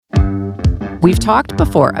We've talked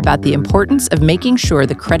before about the importance of making sure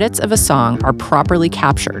the credits of a song are properly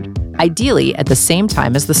captured, ideally at the same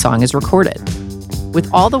time as the song is recorded. With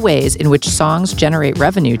all the ways in which songs generate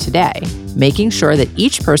revenue today, making sure that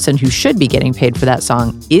each person who should be getting paid for that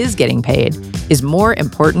song is getting paid is more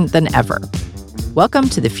important than ever. Welcome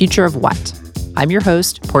to The Future of What? I'm your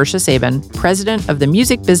host, Portia Sabin, president of the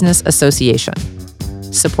Music Business Association.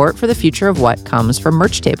 Support for The Future of What comes from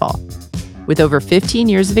Merchtable. With over 15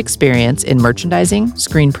 years of experience in merchandising,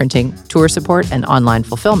 screen printing, tour support, and online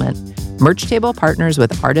fulfillment, Merchtable partners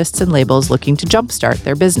with artists and labels looking to jumpstart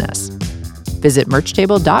their business. Visit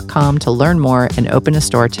merchtable.com to learn more and open a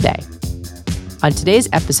store today. On today's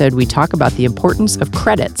episode, we talk about the importance of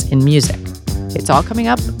credits in music. It's all coming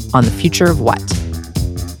up on The Future of What?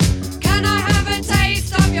 Can I have a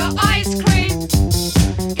taste of your ice cream?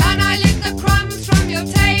 Can I lick the crumbs from your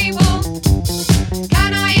table?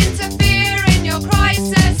 Can I interfere in your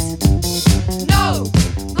crisis? No,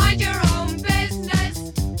 mind your own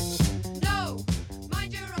business. No,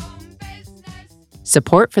 mind your own business.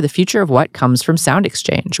 Support for The Future of What comes from Sound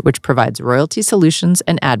Exchange, which provides royalty solutions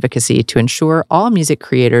and advocacy to ensure all music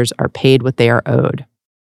creators are paid what they are owed.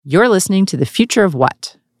 You're listening to The Future of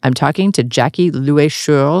What? I'm talking to Jackie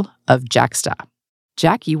Louet-Schurl of Jaxsta.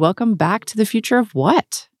 Jackie, welcome back to The Future of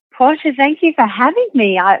What? Portia, thank you for having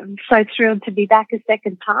me. I'm so thrilled to be back a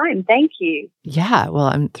second time. Thank you. Yeah, well,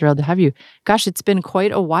 I'm thrilled to have you. Gosh, it's been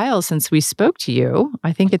quite a while since we spoke to you.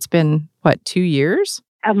 I think it's been, 2 years?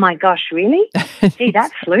 Oh my gosh, really? Gee,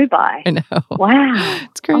 that flew by. I know. Wow.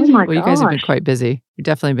 It's crazy. Oh my Well, you guys have been gosh. quite busy. You've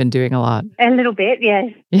definitely been doing a lot. A little bit,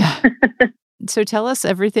 yes. Yeah. So tell us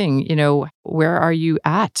everything. Where are you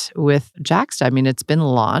at with Jaxsta? I mean, it's been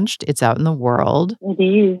launched. It's out in the world. It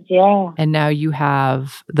is, yeah. And now you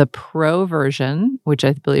have the pro version, which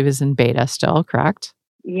I believe is in beta still, correct?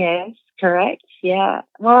 Yes, correct, yeah.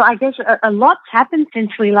 Well, I guess a lot's happened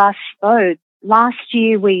since we last spoke. Last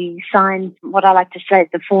year, we signed what I like to say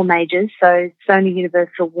the four majors, so Sony,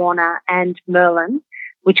 Universal, Warner, and Merlin,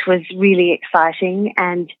 which was really exciting,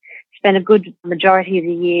 and spent a good majority of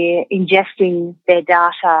the year ingesting their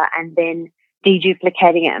data and then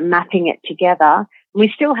deduplicating it and mapping it together.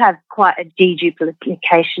 We still have quite a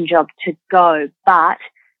deduplication job to go, but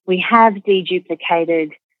we have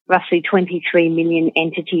deduplicated roughly 23 million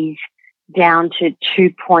entities down to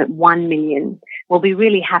 2.1 million. We'll be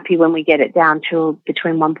really happy when we get it down to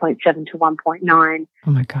between 1.7 to 1.9.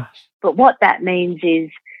 Oh my gosh. But what that means is,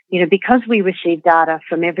 because we receive data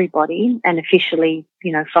from everybody and officially,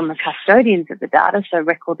 from the custodians of the data, so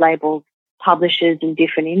record labels, publishers and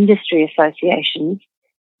different industry associations,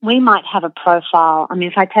 we might have a profile. I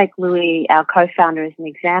mean, if I take Louis, our co-founder, as an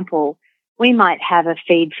example, we might have a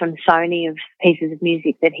feed from Sony of pieces of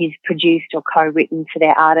music that he's produced or co-written for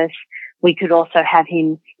their artists. We could also have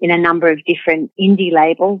him in a number of different indie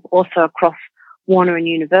labels, also across Warner and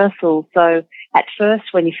Universal. So at first,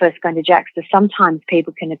 when you first go into Jaxsta, sometimes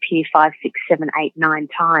people can appear 5, 6, 7, 8, 9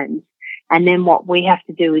 times. And then what we have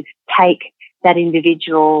to do is take that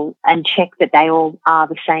individual and check that they all are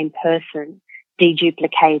the same person,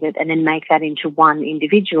 deduplicate it, and then make that into one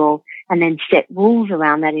individual, and then set rules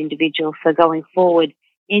around that individual. So going forward,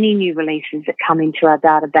 any new releases that come into our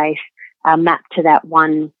database are mapped to that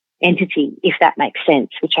one entity, if that makes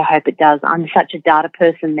sense, which I hope it does. I'm such a data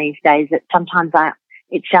person these days that sometimes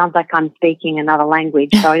it sounds like I'm speaking another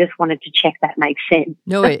language. So I just wanted to check that makes sense.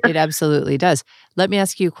 No, it absolutely does. Let me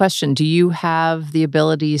ask you a question. Do you have the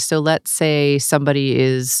ability, so let's say somebody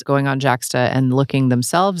is going on Jaxsta and looking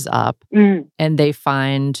themselves up and they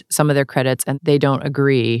find some of their credits and they don't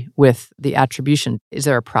agree with the attribution. Is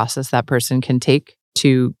there a process that person can take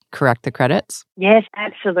to correct the credits? Yes,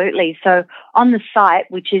 absolutely. So on the site,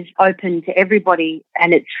 which is open to everybody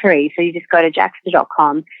and it's free, so you just go to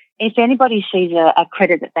jaxsta.com. If anybody sees a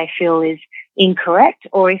credit that they feel is incorrect,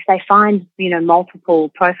 or if they find, multiple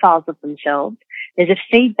profiles of themselves, there's a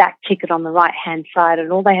feedback ticket on the right-hand side,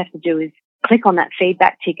 and all they have to do is click on that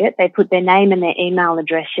feedback ticket. They put their name and their email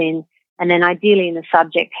address in, and then ideally in the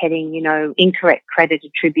subject heading, incorrect credit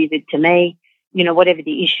attributed to me, whatever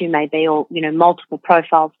the issue may be, or, multiple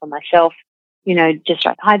profiles for myself, just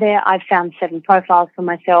like, hi there, I've found 7 profiles for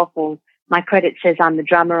myself, or my credit says I'm the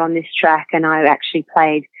drummer on this track and I actually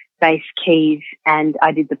played bass keys and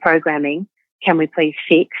I did the programming. Can we please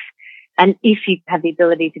fix? And if you have the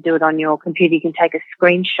ability to do it on your computer, you can take a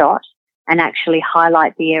screenshot and actually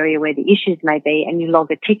highlight the area where the issues may be and you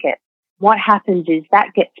log a ticket. What happens is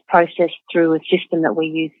that gets processed through a system that we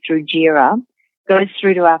use through Jira, goes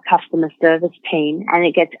through to our customer service team, and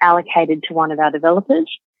it gets allocated to one of our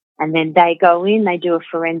developers. And then they go in, they do a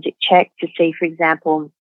forensic check to see, for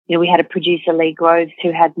example, we had a producer, Lee Groves,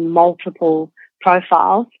 who had multiple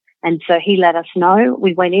profiles. And so he let us know.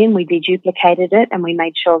 We went in, we deduplicated it, and we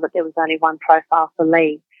made sure that there was only one profile for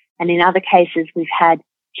Lee. And in other cases, we've had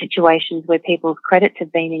situations where people's credits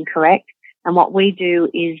have been incorrect. And what we do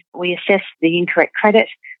is we assess the incorrect credit.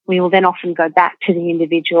 We will then often go back to the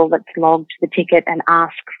individual that's logged the ticket and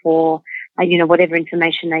ask for, whatever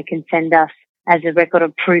information they can send us as a record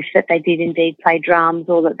of proof that they did indeed play drums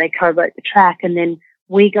or that they co-wrote the track. And then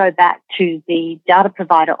we go back to the data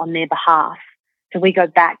provider on their behalf. So we go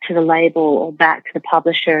back to the label or back to the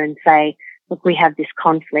publisher and say, look, we have this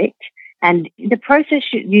conflict. And the process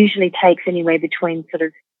usually takes anywhere between sort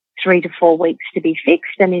of 3 to 4 weeks to be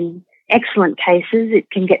fixed. And in excellent cases, it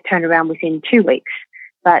can get turned around within 2 weeks.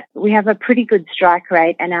 But we have a pretty good strike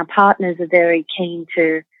rate, and our partners are very keen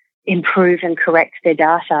to improve and correct their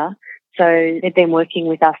data. So they've been working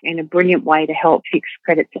with us in a brilliant way to help fix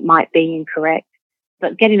credits that might be incorrect.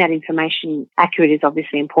 But getting that information accurate is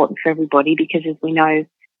obviously important for everybody because, as we know,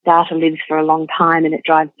 data lives for a long time and it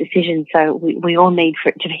drives decisions. So we all need for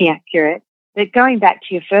it to be accurate. But going back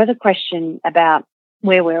to your further question about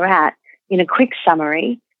where we're at, in a quick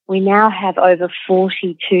summary, we now have over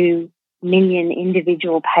 42 million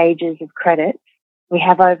individual pages of credits. We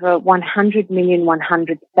have over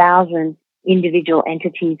 100,100,000 individual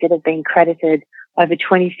entities that have been credited, over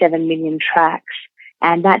 27 million tracks.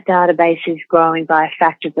 And that database is growing by a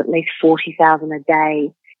factor of at least 40,000 a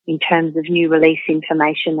day in terms of new release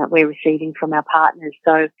information that we're receiving from our partners.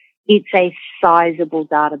 So it's a sizable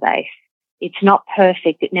database. It's not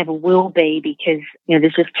perfect. It never will be because,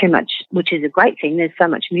 there's just too much, which is a great thing. There's so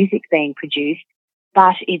much music being produced,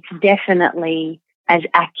 but it's definitely as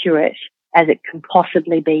accurate as it can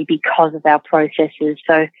possibly be because of our processes.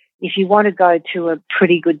 So if you want to go to a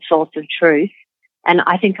pretty good source of truth, and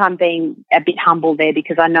I think I'm being a bit humble there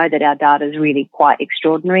because I know that our data is really quite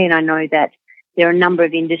extraordinary, and I know that there are a number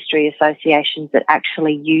of industry associations that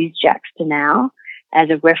actually use JAXTA now as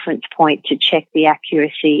a reference point to check the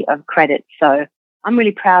accuracy of credits. So I'm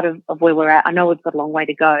really proud of where we're at. I know we've got a long way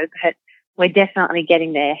to go, but we're definitely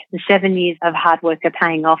getting there. The 7 years of hard work are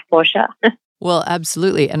paying off, Portia. Well,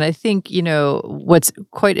 absolutely. And I think, what's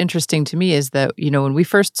quite interesting to me is that, when we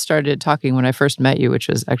first started talking, when I first met you, which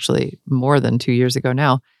was actually more than 2 years ago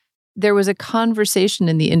now, there was a conversation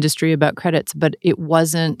in the industry about credits, but it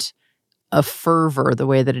wasn't a fervor the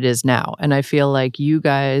way that it is now. And I feel like you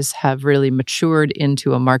guys have really matured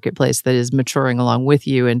into a marketplace that is maturing along with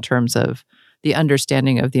you in terms of the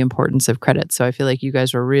understanding of the importance of credits. So I feel like you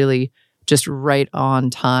guys were really just right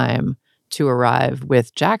on time to arrive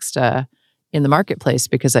with JAXTA in the marketplace,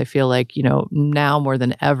 because I feel like, now more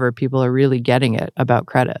than ever, people are really getting it about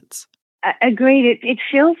credits. Agreed. It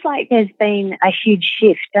feels like there's been a huge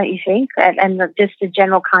shift, don't you think? And just a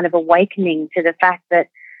general kind of awakening to the fact that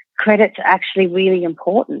credits are actually really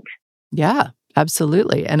important. Yeah,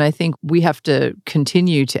 absolutely. And I think we have to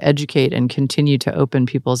continue to educate and continue to open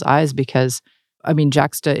people's eyes because,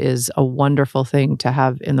 JAXTA is a wonderful thing to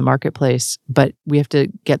have in the marketplace, but we have to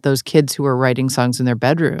get those kids who are writing songs in their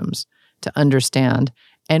bedrooms to understand.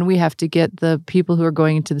 And we have to get the people who are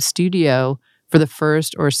going into the studio for the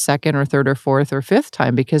first or second or third or fourth or fifth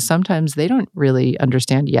time, because sometimes they don't really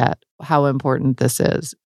understand yet how important this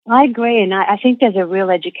is. I agree. And I think there's a real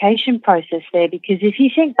education process there, because if you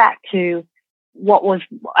think back to what was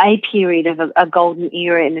a period of a golden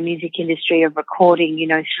era in the music industry of recording,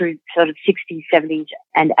 through sort of 60s, 70s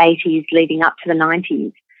and 80s leading up to the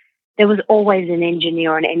 90s, there was always an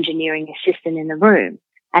engineer or an engineering assistant in the room.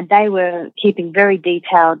 And they were keeping very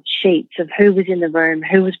detailed sheets of who was in the room,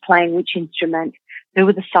 who was playing which instrument, who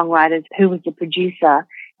were the songwriters, who was the producer.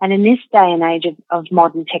 And in this day and age of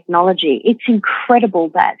modern technology, it's incredible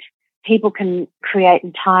that people can create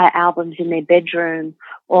entire albums in their bedroom.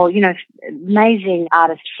 Or, amazing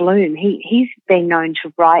artist Flume, he's been known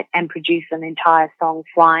to write and produce an entire song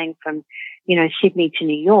flying from, Sydney to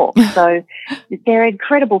New York. So there are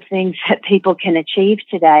incredible things that people can achieve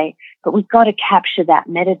today, but we've got to capture that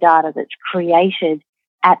metadata that's created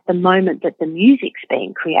at the moment that the music's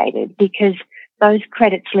being created, because those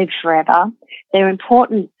credits live forever. They're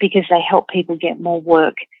important because they help people get more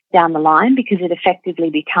work down the line, because it effectively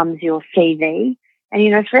becomes your CV.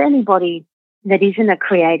 And, for anybody that isn't a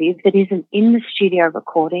creative, that isn't in the studio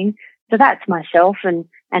recording, so that's myself and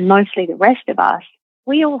mostly the rest of us,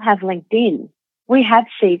 we all have LinkedIn. We have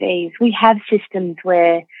CVs. We have systems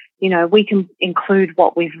where, we can include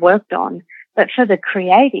what we've worked on. But for the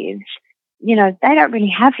creatives, they don't really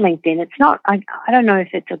have LinkedIn. It's not, I don't know if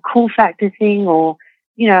it's a cool factor thing or,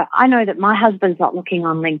 I know that my husband's not looking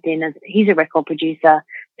on LinkedIn as he's a record producer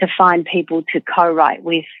to find people to co-write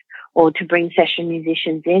with or to bring session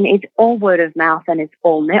musicians in. It's all word of mouth and it's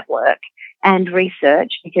all network and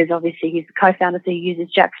research, because obviously he's the co-founder, so he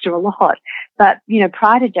uses Jackster a lot. But,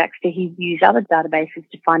 prior to Jackster, he used other databases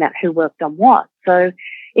to find out who worked on what. So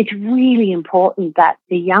it's really important that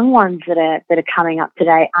the young ones that are coming up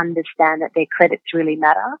today understand that their credits really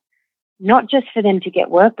matter, not just for them to get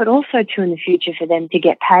work, but also to in the future for them to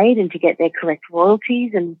get paid and to get their correct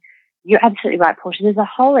royalties. And you're absolutely right, Portia. There's a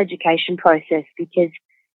whole education process, because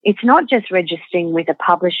it's not just registering with a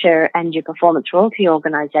publisher and your performance royalty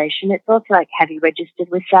organisation. It's also like, have you registered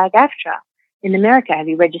with SAG-AFTRA in America? Have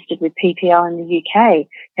you registered with PPL in the UK?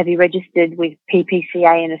 Have you registered with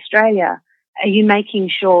PPCA in Australia? Are you making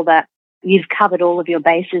sure that you've covered all of your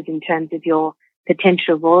bases in terms of your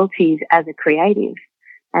potential royalties as a creative?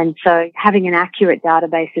 And so having an accurate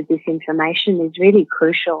database of this information is really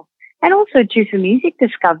crucial. And also too, for music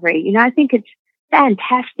discovery, I think it's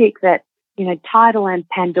fantastic that Tidal and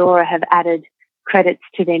Pandora have added credits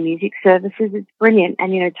to their music services. It's brilliant.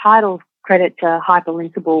 And, Tidal credits are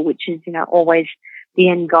hyperlinkable, which is, always the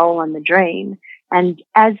end goal and the dream. And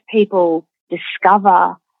as people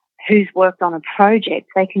discover who's worked on a project,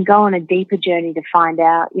 they can go on a deeper journey to find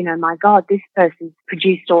out, my God, this person's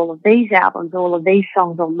produced all of these albums, all of these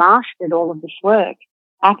songs, or mastered all of this work.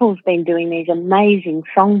 Apple's been doing these amazing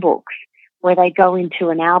songbooks where they go into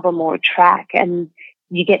an album or a track, and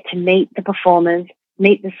you get to meet the performers,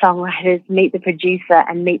 meet the songwriters, meet the producer,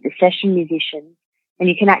 and meet the session musicians. And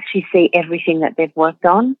you can actually see everything that they've worked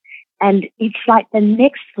on. And it's like the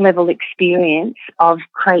next level experience of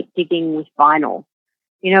crate digging with vinyl.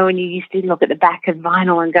 When you used to look at the back of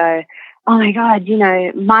vinyl and go, oh my God,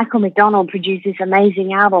 Michael McDonald produced this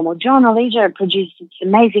amazing album, or John Elijah produced this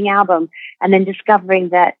amazing album, and then discovering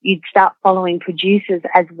that you'd start following producers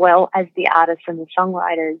as well as the artists and the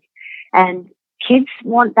songwriters. And kids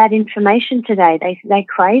want that information today. They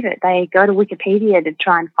crave it. They go to Wikipedia to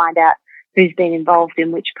try and find out who's been involved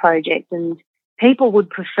in which project. And people would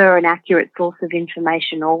prefer an accurate source of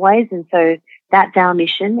information always. And so that's our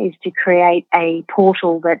mission, is to create a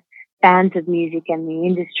portal that fans of music and the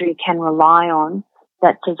industry can rely on,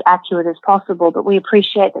 that's as accurate as possible. But we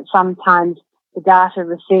appreciate that sometimes the data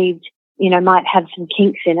received, might have some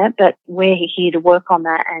kinks in it, but we're here to work on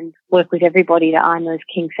that and work with everybody to iron those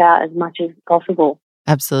kinks out as much as possible.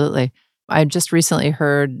 Absolutely. I just recently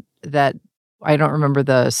heard that, I don't remember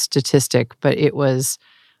the statistic, but it was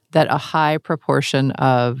that a high proportion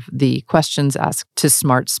of the questions asked to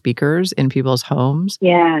smart speakers in people's homes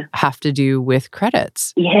have to do with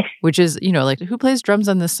credits. Yes. Which is, like, who plays drums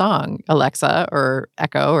on this song? Alexa or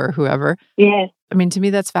Echo or whoever. Yes. I mean, to me,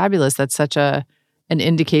 that's fabulous. That's such an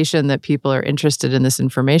indication that people are interested in this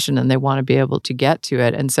information and they want to be able to get to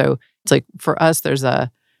it. And so it's like, for us, there's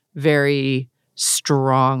a very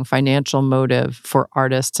strong financial motive for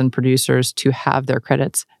artists and producers to have their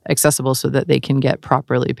credits accessible so that they can get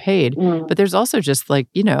properly paid. But there's also just like,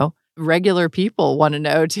 regular people want to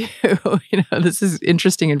know too, this is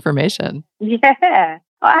interesting information. Yeah.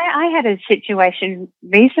 I had a situation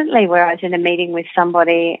recently where I was in a meeting with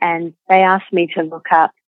somebody and they asked me to look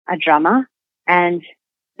up a drummer, and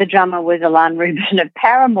the drummer was Alan Rubin of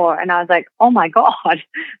Paramore. And I was like, oh my God,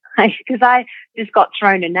 because I just got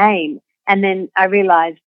thrown a name. And then I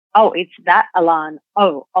realized, oh, it's that Alan,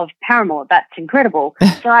 of Paramore. That's incredible.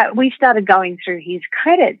 So we started going through his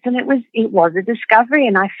credits, and it was a discovery.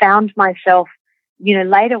 And I found myself,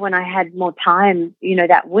 later when I had more time,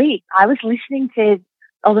 that week, I was listening to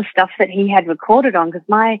all the stuff that he had recorded on, because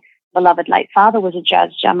my beloved late father was a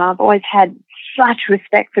jazz drummer. I've always had such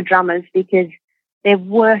respect for drummers because their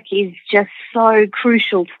work is just so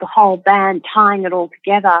crucial to the whole band, tying it all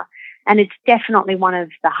together. And it's definitely one of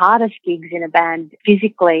the hardest gigs in a band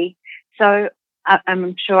physically. So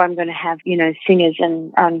I'm sure I'm going to have, singers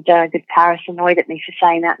and guitarists annoyed at me for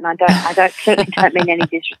saying that. And I certainly don't mean any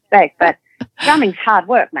disrespect, but drumming's hard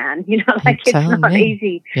work, man. It's not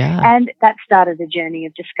easy. Yeah. And that started a journey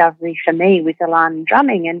of discovery for me with Alan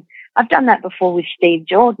drumming. And I've done that before with Steve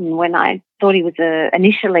Jordan when I thought he was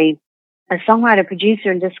initially a songwriter producer,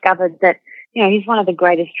 and discovered that, he's one of the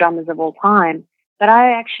greatest drummers of all time. But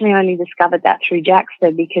I actually only discovered that through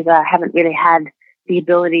Jackster because I haven't really had the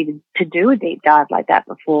ability to do a deep dive like that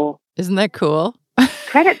before. Isn't that cool?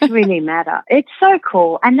 Credits really matter. It's so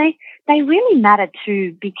cool. And they really matter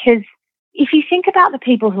too, because if you think about the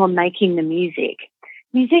people who are making the music,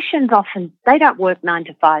 musicians often, they don't work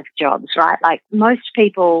 9-to-5 jobs, right? Like most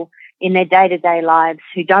people in their day-to-day lives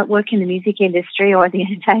who don't work in the music industry or the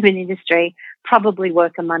entertainment industry probably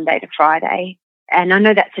work a Monday to Friday. And I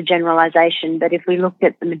know that's a generalization, but if we looked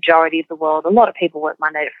at the majority of the world, a lot of people work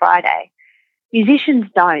Monday to Friday. Musicians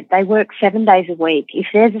don't. They work 7 days a week. If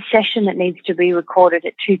there's a session that needs to be recorded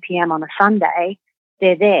at 2 p.m. on a Sunday,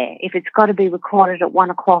 they're there. If it's got to be recorded at 1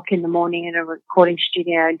 o'clock in the morning in a recording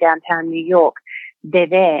studio in downtown New York, they're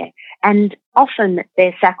there. And often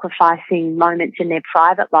they're sacrificing moments in their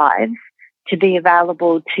private lives to be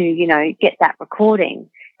available to, get that recording.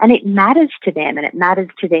 And it matters to them, and it matters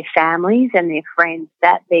to their families and their friends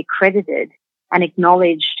that they're credited and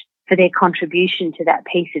acknowledged for their contribution to that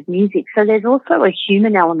piece of music. So there's also a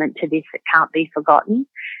human element to this that can't be forgotten.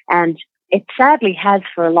 And it sadly has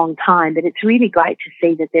for a long time, but it's really great to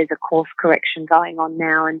see that there's a course correction going on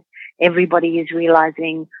now, and everybody is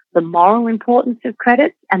realizing the moral importance of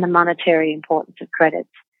credits and the monetary importance of credits.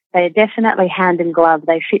 They are definitely hand in glove.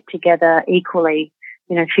 They fit together equally,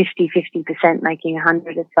 50% making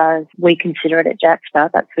 100 or so, as we consider it at Jaxta,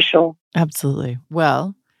 that's for sure. Absolutely.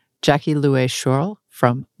 Well, Jackie Louet-Schorl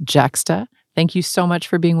from Jaxta, thank you so much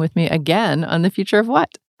for being with me again on The Future of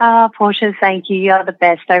What? Portia, thank you. You're the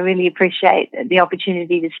best. I really appreciate the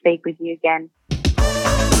opportunity to speak with you again.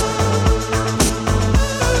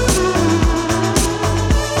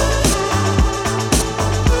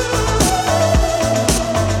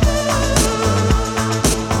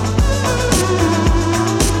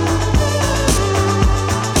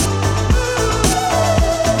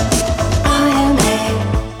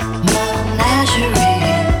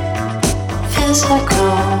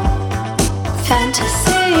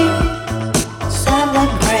 Fantasy,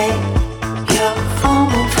 celebrate your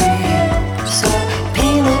formal free. So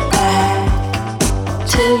peel it back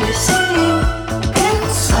till you see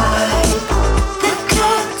inside the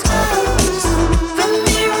curtains, the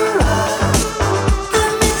mirror, the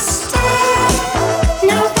mistake.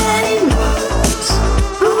 Nobody knows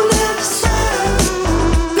who lives in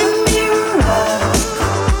the mirror,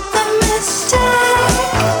 the mistake.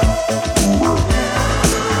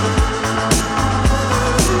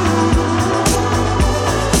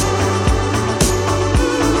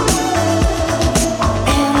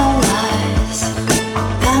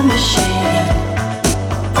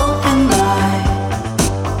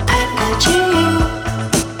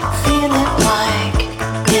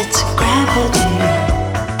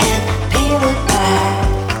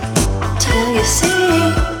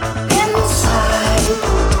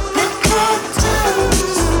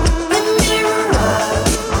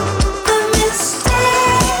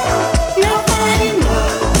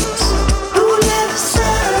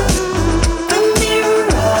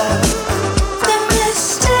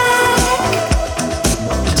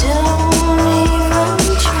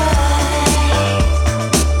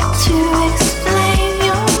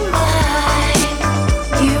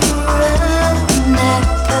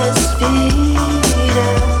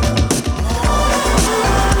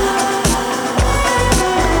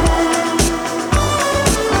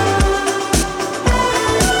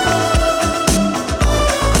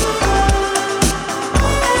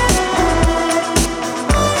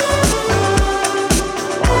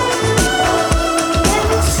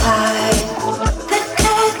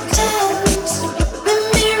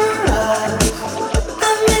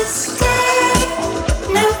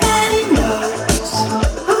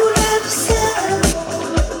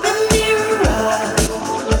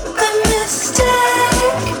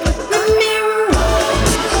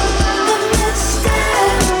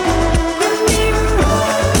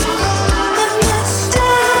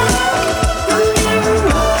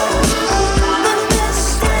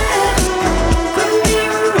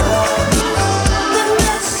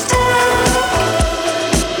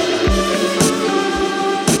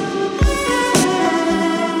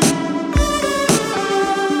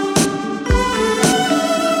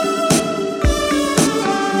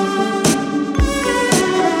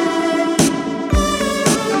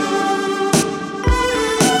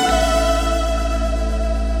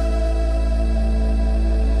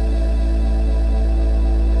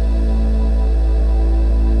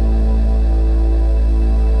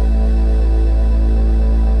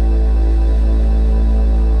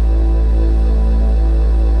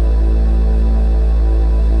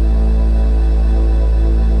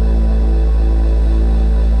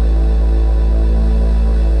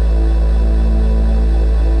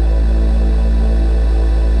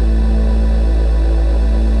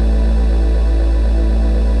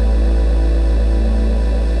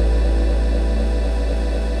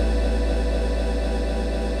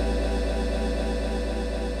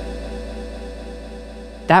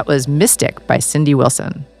 That was Mystic by Cindy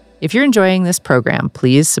Wilson. If you're enjoying this program,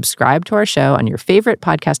 please subscribe to our show on your favorite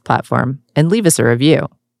podcast platform and leave us a review.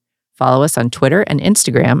 Follow us on Twitter and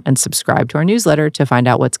Instagram and subscribe to our newsletter to find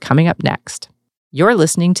out what's coming up next. You're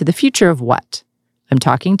listening to The Future of What? I'm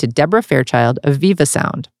talking to Deborah Fairchild of Viva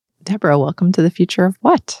Sound. Deborah, welcome to the Future of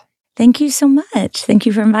What? Thank you so much. Thank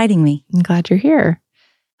you for inviting me. I'm glad you're here.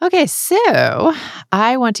 Okay, so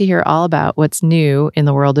I want to hear all about what's new in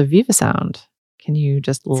the world of Viva Sound. Can you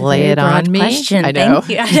just lay it on me? Question. I know. Thank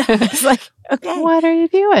you. I know. It's like, okay. What are you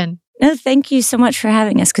doing? No, thank you so much for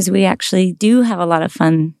having us, because we actually do have a lot of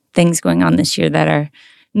fun things going on this year that are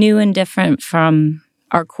new and different from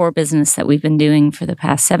our core business that we've been doing for the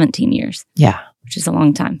past 17 years. Yeah. Which is a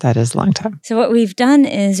long time. That is a long time. So what we've done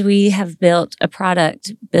is we have built a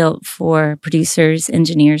product built for producers,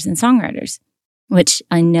 engineers, and songwriters, which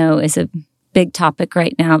I know is a big topic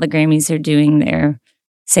right now. The Grammys are doing their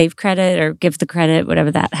save credit or give the credit, whatever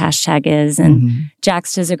that hashtag is. And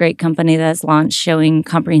Jaxta is a great company that's launched showing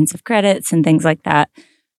comprehensive credits and things like that.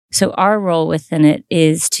 So our role within it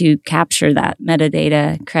is to capture that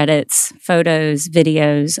metadata, credits, photos,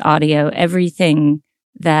 videos, audio, everything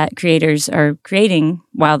that creators are creating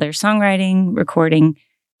while they're songwriting, recording,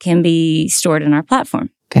 can be stored in our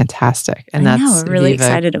platform. Fantastic. And I that's know, we're really Viva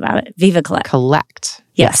excited about it. Viva Collect. Collect.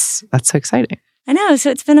 Yes. That's so exciting. I know.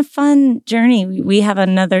 So it's been a fun journey. We have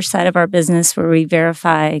another side of our business where we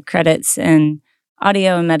verify credits and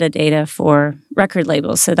audio and metadata for record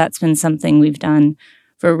labels. So that's been something we've done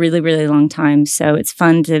for a really, really long time. So it's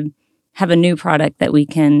fun to have a new product that we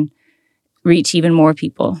can reach even more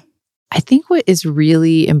people. I think what is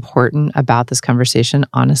really important about this conversation,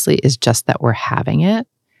 honestly, is just that we're having it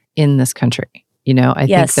in this country. You know, I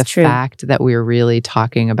think the fact that we're really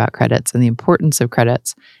talking about credits and the importance of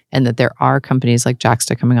credits, and that there are companies like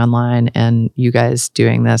Jaxta coming online and you guys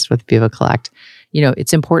doing this with Viva Collect, you know,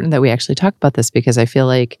 it's important that we actually talk about this, because I feel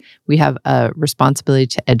like we have a responsibility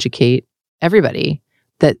to educate everybody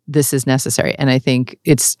that this is necessary. And I think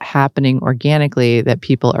it's happening organically that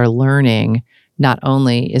people are learning. Not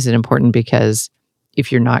only is it important because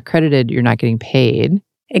if you're not credited, you're not getting paid.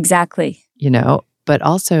 Exactly. You know, but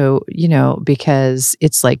also, you know, because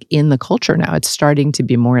it's like in the culture now. It's starting to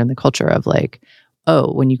be more in the culture of like,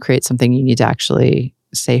 oh, when you create something, you need to actually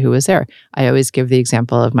say who was there. I always give the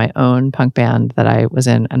example of my own punk band that I was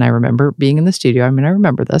in. And I remember being in the studio. I mean, I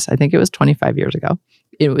remember this. I think it was 25 years ago.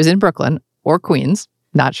 It was in Brooklyn or Queens,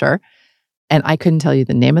 not sure. And I couldn't tell you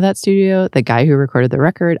the name of that studio, the guy who recorded the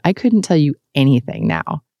record. I couldn't tell you anything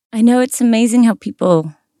now. I know, it's amazing how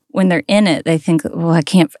people, when they're in it, they think, well, I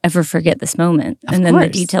can't ever forget this moment. And then the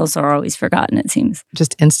details are always forgotten, it seems.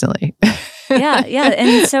 Just instantly. Yeah.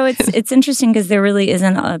 And so it's interesting because there really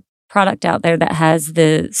isn't a product out there that has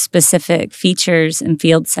the specific features and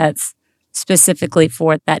field sets specifically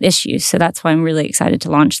for that issue. So that's why I'm really excited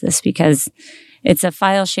to launch this, because it's a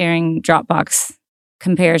file sharing Dropbox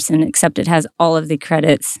comparison, except it has all of the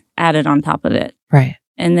credits added on top of it. Right.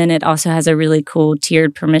 And then it also has a really cool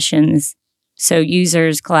tiered permissions. So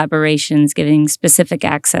users, collaborations, giving specific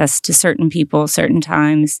access to certain people, certain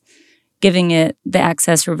times, giving it the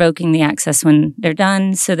access, revoking the access when they're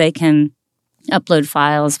done so they can upload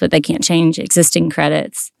files, but they can't change existing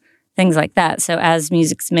credits, things like that. So as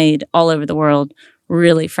music's made all over the world,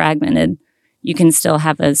 really fragmented, you can still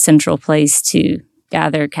have a central place to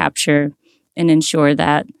gather, capture, and ensure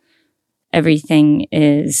that everything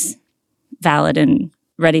is valid and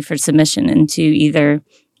ready for submission into either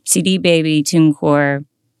CD Baby, TuneCore,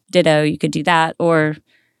 Ditto. You could do that. Or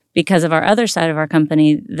because of our other side of our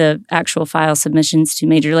company, the actual file submissions to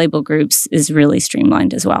major label groups is really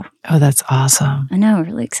streamlined as well. Oh, that's awesome. I know,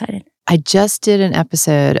 really excited. I just did an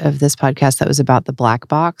episode of this podcast that was about the black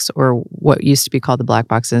box, or what used to be called the black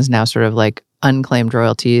box and is now sort of like unclaimed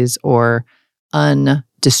royalties or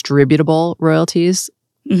undistributable royalties,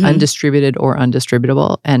 undistributed or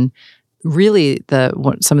undistributable. And really,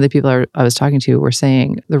 some of the people I was talking to were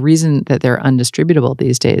saying the reason that they're undistributable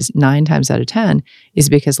these days, 9 times out of 10, is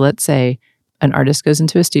because, let's say an artist goes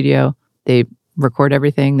into a studio, they record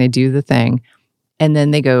everything, they do the thing, and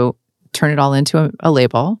then they go turn it all into a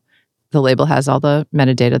label. The label has all the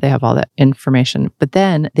metadata, they have all that information, but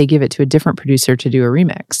then they give it to a different producer to do a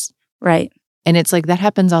remix. Right. And it's like that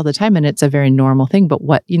happens all the time, and it's a very normal thing. But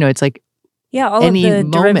it's like, yeah, all of the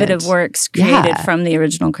derivative works created from the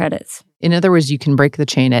original credits. In other words, you can break the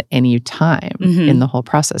chain at any time in the whole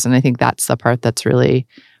process. And I think that's the part that's really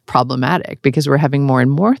problematic, because we're having more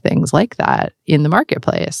and more things like that in the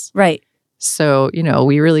marketplace. Right. So,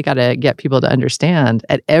 we really got to get people to understand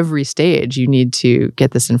at every stage, you need to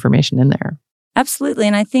get this information in there. Absolutely.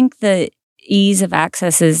 And I think the ease of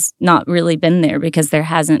access has not really been there because there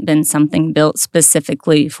hasn't been something built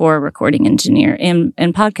specifically for a recording engineer and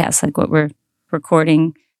podcasts like what we're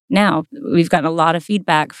recording now. We've gotten a lot of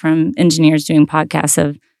feedback from engineers doing podcasts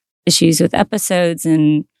of issues with episodes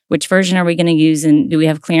and which version are we going to use? And do we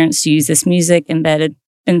have clearance to use this music embedded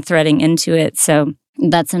and threading into it? So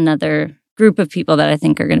that's another group of people that I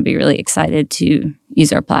think are going to be really excited to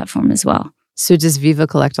use our platform as well. So does Viva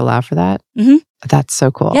Collect allow for that? Mm-hmm. That's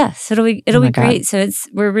so cool. Yes, it'll be God. great. So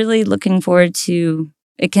we're really looking forward to,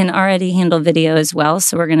 it can already handle video as well.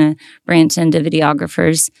 So we're going to branch into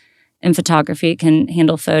videographers and photography. It can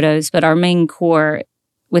handle photos, but our main core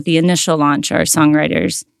with the initial launch are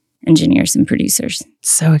songwriters, engineers, and producers.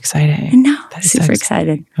 So exciting. I know. That is Super so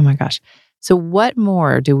excited. Oh my gosh. So what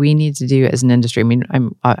more do we need to do as an industry? I mean,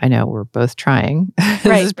 I know we're both trying.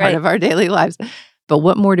 This is part of our daily lives. But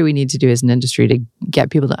what more do we need to do as an industry to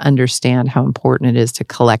get people to understand how important it is to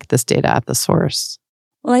collect this data at the source?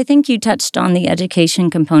 Well, I think you touched on the education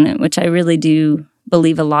component, which I really do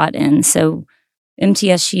believe a lot in. So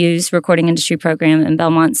MTSU's recording industry program and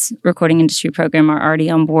Belmont's recording industry program are already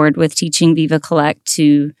on board with teaching Viva Collect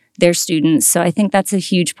to their students. So I think that's a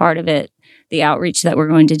huge part of it, the outreach that we're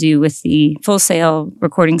going to do with the Full Sail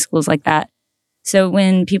recording schools like that. So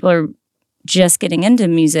when people are just getting into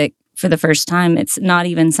music for the first time, it's not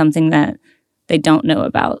even something that they don't know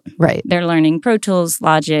about. Right. They're learning Pro Tools,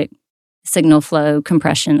 Logic, signal flow,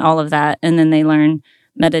 compression, all of that. And then they learn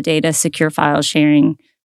metadata, secure file sharing.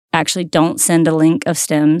 Actually, don't send a link of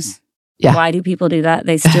stems. Yeah. Why do people do that?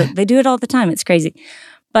 They do it all the time. It's crazy.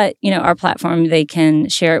 But, our platform, they can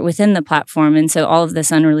share it within the platform. And so all of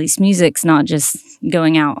this unreleased music's not just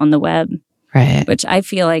going out on the web. Right. Which I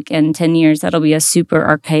feel like in 10 years, that'll be a super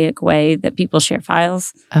archaic way that people share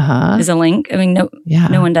files as a link. I mean,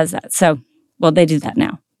 no one does that. So, well, they do that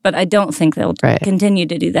now. But I don't think they'll continue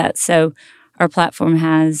to do that. So our platform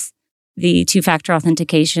has the two-factor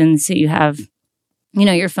authentication. So you have,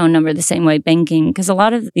 your phone number the same way, banking. Because a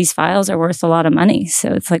lot of these files are worth a lot of money. So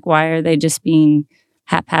it's like, why are they just being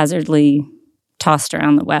haphazardly tossed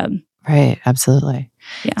around the web? Right. Absolutely.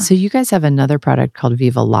 Yeah. So you guys have another product called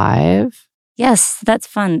Viva Live. Yes, that's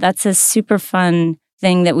fun. That's a super fun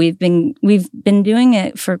thing that we've been doing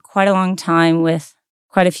it for quite a long time with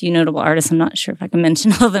quite a few notable artists. I'm not sure if I can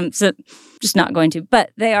mention all of them, so just not going to.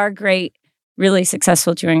 But they are great, really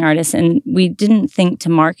successful touring artists, and we didn't think to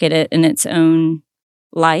market it in its own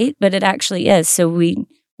light, but it actually is. So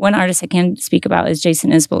one artist I can speak about is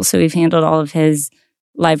Jason Isbell. So we've handled all of his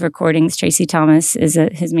live recordings. Tracy Thomas is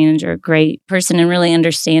his manager, a great person, and really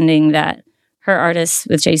understanding that her artist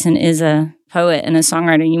with Jason is a poet and a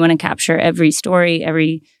songwriter, and you want to capture every story,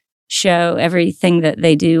 every show, everything that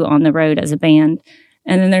they do on the road as a band.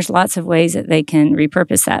 And then there's lots of ways that they can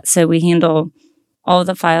repurpose that. So we handle all of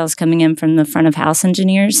the files coming in from the front of house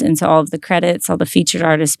engineers. And so all of the credits, all the featured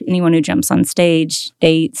artists, anyone who jumps on stage,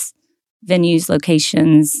 dates, venues,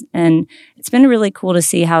 locations. And it's been really cool to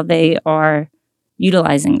see how they are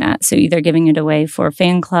utilizing that. So either giving it away for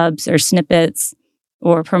fan clubs or snippets,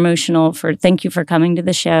 or promotional for thank you for coming to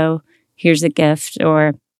the show, here's a gift,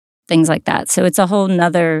 or things like that. So it's a whole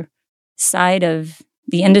nother side of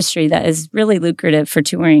the industry that is really lucrative for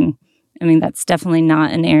touring. I mean, that's definitely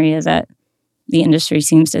not an area that the industry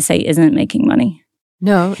seems to say isn't making money.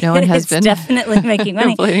 No one has been. It's definitely making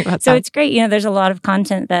money. So it's great. There's a lot of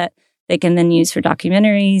content that they can then use for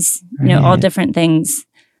documentaries, all different things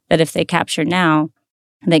that if they capture now,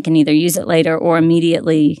 they can either use it later or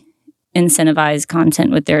immediately incentivize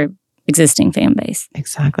content with their existing fan base.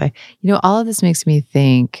 Exactly. All of this makes me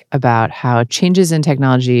think about how changes in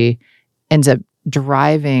technology ends up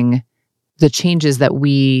driving the changes that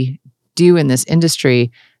we do in this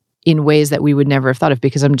industry in ways that we would never have thought of,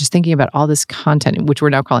 because I'm just thinking about all this content, which we're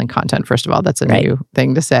now calling content, first of all. That's a new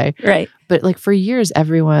thing to say. Right. But for years,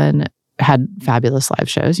 everyone had fabulous live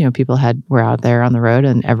shows. People were out there on the road,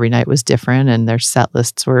 and every night was different, and their set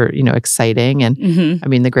lists were, exciting. And I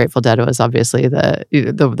mean, the Grateful Dead was obviously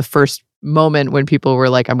the first moment when people were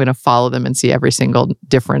like, I'm going to follow them and see every single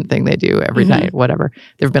different thing they do every night, whatever.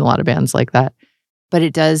 There've been a lot of bands like that. But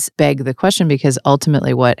it does beg the question, because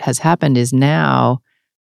ultimately what has happened is now,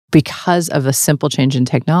 because of a simple change in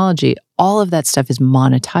technology, all of that stuff is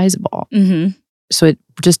monetizable. So it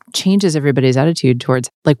just changes everybody's attitude towards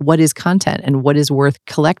what is content and what is worth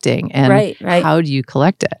collecting, and how do you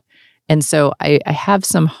collect it? And so I have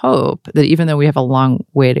some hope that even though we have a long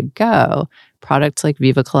way to go, products like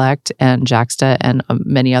Viva Collect and Jaxta and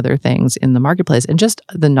many other things in the marketplace, and just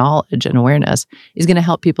the knowledge and awareness, is going to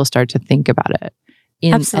help people start to think about it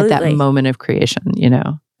at that moment of creation,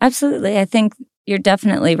 Absolutely. I think you're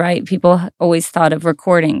definitely right. People always thought of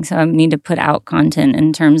recording. So I need to put out content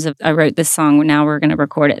in terms of, I wrote this song, now we're going to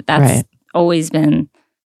record it. That's always been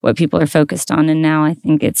what people are focused on. And now I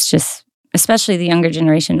think it's just, especially the younger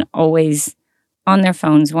generation, always on their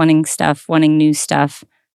phones, wanting stuff, wanting new stuff.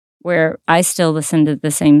 where I still listen to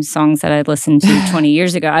the same songs that I listened to 20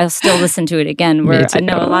 years ago. I'll still listen to it again, where I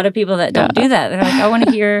know a lot of people that don't do that. They're like, I want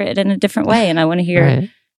to hear it in a different way, and I want to hear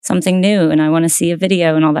something new, and I want to see a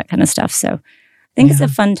video and all that kind of stuff. So I think it's a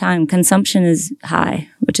fun time. Consumption is high,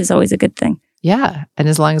 which is always a good thing. Yeah. And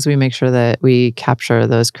as long as we make sure that we capture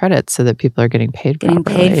those credits so that people are getting paid properly.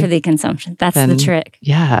 Getting paid for the consumption. That's the trick.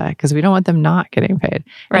 Yeah. Because we don't want them not getting paid.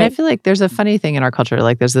 Right. And I feel like there's a funny thing in our culture.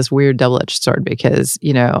 Like there's this weird double-edged sword because,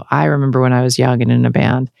 I remember when I was young and in a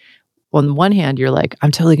band, on the one hand, you're like,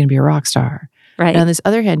 I'm totally going to be a rock star. Right. And on this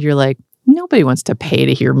other hand, you're like, nobody wants to pay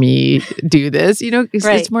to hear me do this.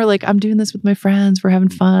 It's more like I'm doing this with my friends. We're having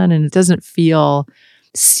fun. And it doesn't feel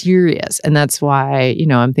serious. And that's why,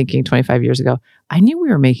 I'm thinking 25 years ago, I knew we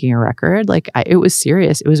were making a record. Like it was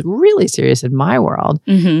serious. It was really serious in my world,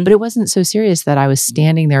 but it wasn't so serious that I was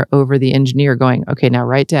standing there over the engineer going, okay, now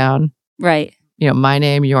write down, my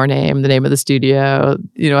name, your name, the name of the studio,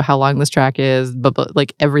 how long this track is, but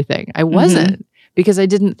like everything. I wasn't because I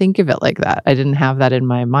didn't think of it like that. I didn't have that in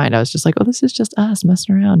my mind. I was just like, oh, this is just us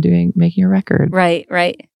messing around making a record. Right.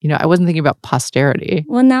 I wasn't thinking about posterity.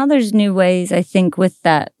 Well, now there's new ways, I think, with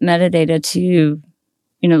that metadata to,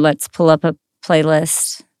 let's pull up a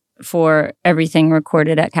playlist for everything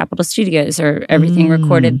recorded at Capitol Studios or everything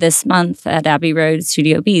recorded this month at Abbey Road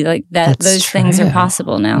Studio B. Like that, those things are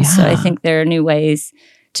possible now. Yeah. So I think there are new ways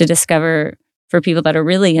to discover for people that are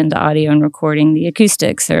really into audio and recording the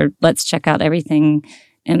acoustics, or let's check out everything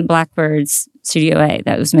in Blackbird's Studio A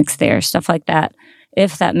that was mixed there, stuff like that.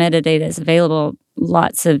 If that metadata is available,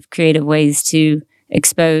 lots of creative ways to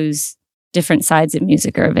expose different sides of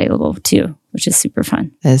music are available too, which is super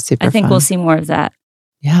fun. That is super fun. I think we'll see more of that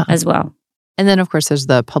as well. And then, of course, there's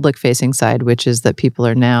the public-facing side, which is that people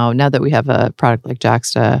are now that we have a product like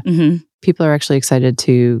Jaxta, people are actually excited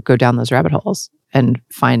to go down those rabbit holes and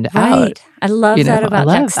find out. I love that about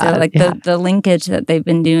Jaxta. Like the linkage that they've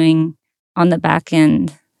been doing on the back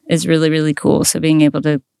end is really, really cool. So being able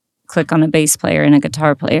to click on a bass player and a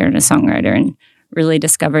guitar player and a songwriter and really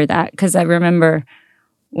discover that. Because I remember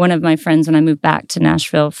one of my friends, when I moved back to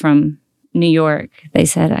Nashville from New York, they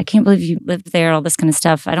said, I can't believe you lived there, all this kind of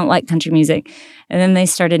stuff. I don't like country music. And then they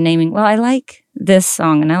started naming, well, I like this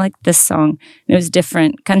song and I like this song. And it was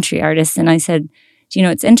different country artists. And I said,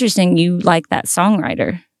 it's interesting, you like that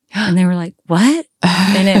songwriter. And they were like, what?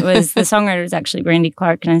 And it was, the songwriter was actually Brandy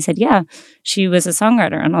Clark. And I said, yeah, she was a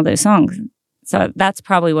songwriter on all those songs. So that's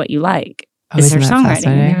probably what you like, is her songwriting.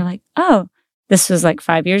 And they were like, oh, this was like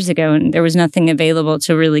 5 years ago. And there was nothing available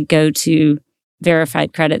to really go to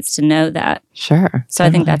verified credits to know that. Sure. So I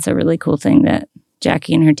think that's a really cool thing that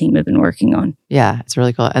Jackie and her team have been working on. Yeah, it's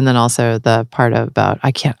really cool. And then also the part about,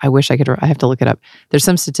 I have to look it up. There's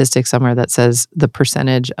some statistics somewhere that says the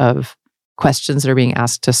percentage of questions that are being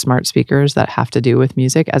asked to smart speakers that have to do with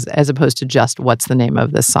music as opposed to just what's the name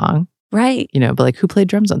of this song. Right. But like who played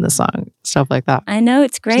drums on this song? Stuff like that. I know,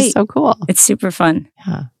 it's great. It's so cool. It's super fun.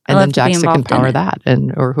 Yeah. And then Jaxta can power that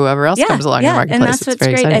or whoever else comes along in the marketplace. And that's what's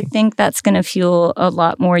great. Exciting. I think that's going to fuel a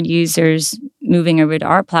lot more users moving over to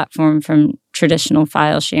our platform from traditional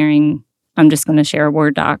file sharing. I'm just going to share a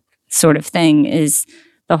Word doc sort of thing, is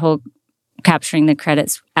the whole capturing the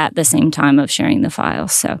credits at the same time of sharing the file.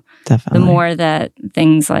 So definitely, the more that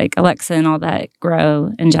things like Alexa and all that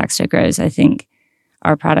grow and Jaxta grows, I think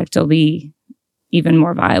our product will be even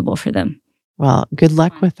more viable for them. Well, good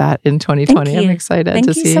luck with that in 2020. I'm excited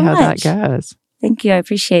to see how that goes. Thank you. I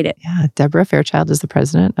appreciate it. Yeah. Deborah Fairchild is the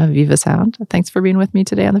president of Viva Sound. Thanks for being with me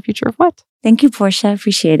today on The Future of What? Thank you, Portia. I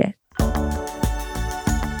appreciate it.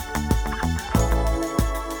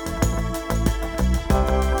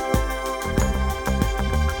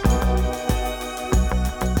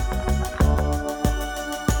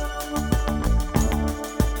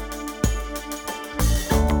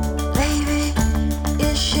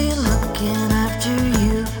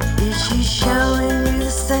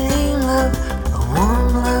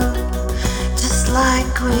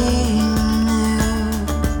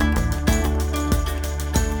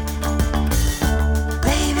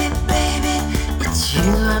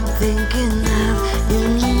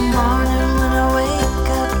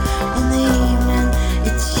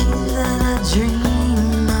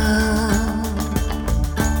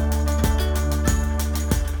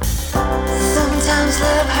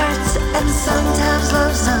 Sometimes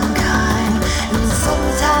love's unkind, and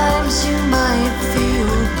sometimes you might feel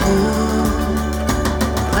blue.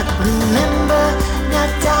 But remember now,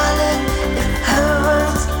 darling, if her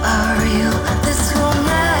words are real, this will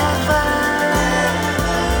never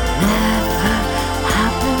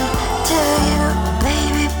happen to you.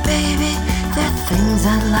 Baby, there are things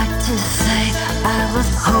I'd like to say. I was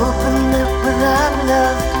hoping that without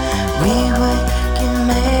love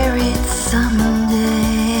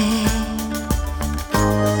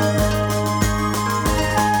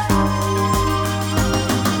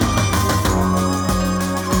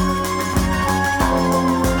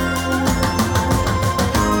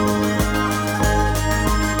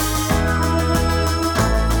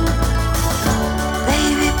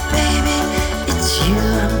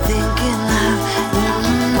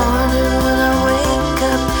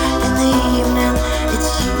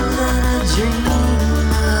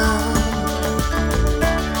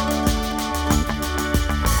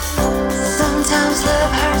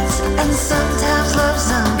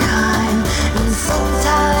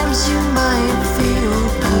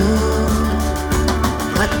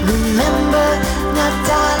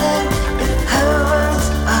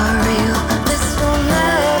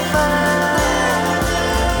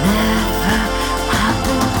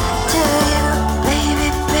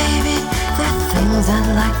things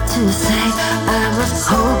I'd like to say. I was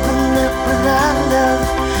hoping that with our love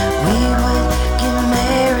we would get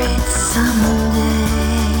married someday.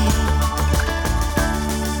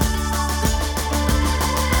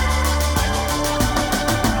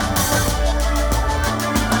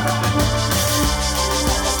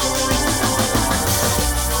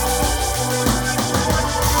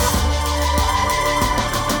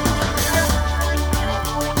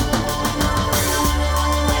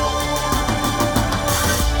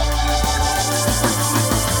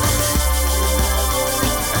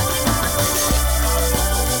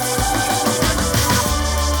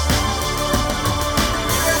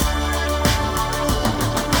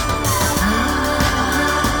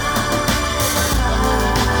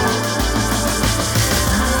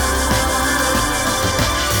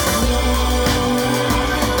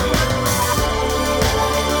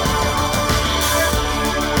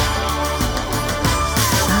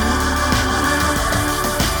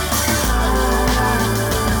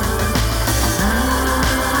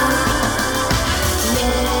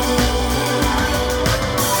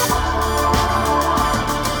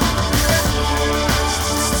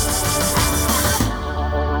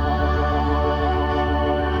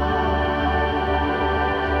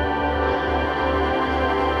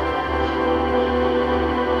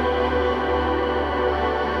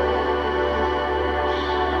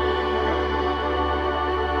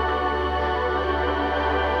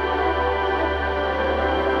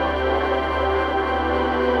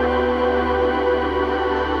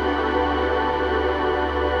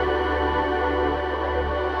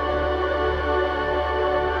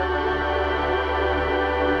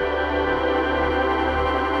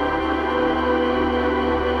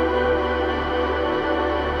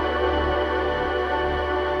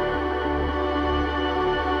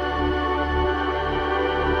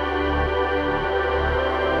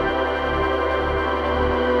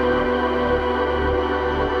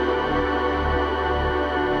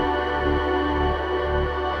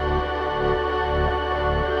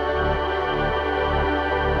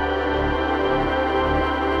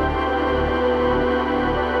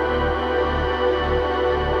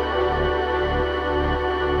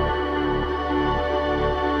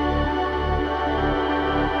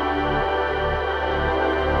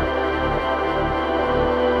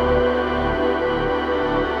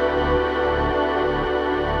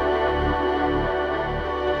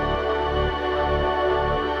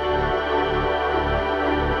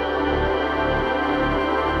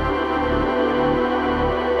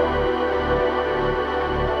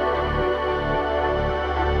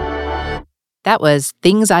 That was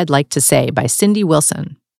Things I'd Like to Say by Cindy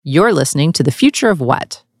Wilson. You're listening to The Future of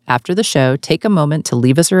What? After the show, take a moment to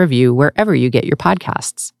leave us a review wherever you get your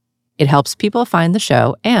podcasts. It helps people find the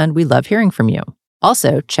show, and we love hearing from you.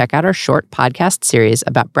 Also, check out our short podcast series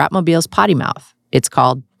about Bratmobile's potty mouth. It's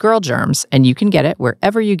called Girl Germs, and you can get it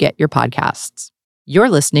wherever you get your podcasts. You're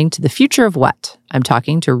listening to The Future of What? I'm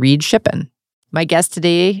talking to Reed Shippen. My guest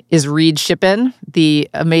today is Reed Shippen, the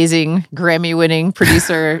amazing Grammy-winning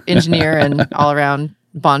producer, engineer, and all-around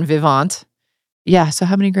bon vivant. Yeah, so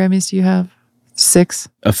how many Grammys do you have? 6?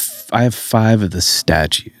 I have 5 of the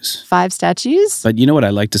statues. 5 statues? But you know what I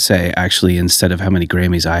like to say, actually, instead of how many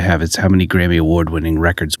Grammys I have, it's how many Grammy Award-winning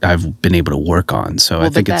records I've been able to work on. So I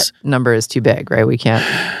think that number is too big, right? We can't...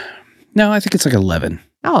 No, I think it's like 11.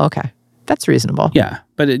 Oh, okay. That's reasonable. Yeah,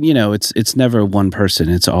 but it's never one person.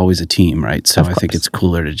 It's always a team, right? So I think it's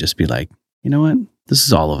cooler to just be like, you know what? This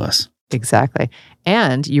is all of us. Exactly.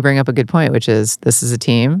 And you bring up a good point, which is this is a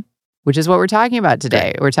team, which is what we're talking about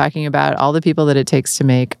today. We're talking about all the people that it takes to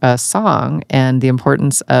make a song and the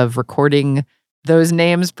importance of recording those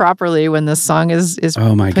names properly when the song is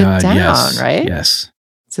oh my put God, down, yes, right? Yes.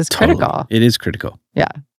 It's Totally. critical. It is critical.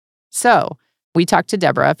 Yeah. So we talked to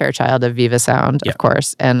Deborah Fairchild of Viva Sound, of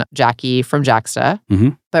course, and Jackie from Jaxta.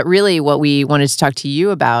 Mm-hmm. But really what we wanted to talk to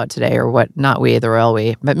you about today, or what, not we, the royal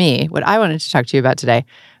we, but me, what I wanted to talk to you about today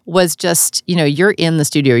was just, you're in the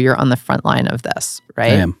studio, you're on the front line of this,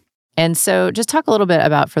 right? I am. And so just talk a little bit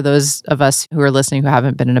about, for those of us who are listening who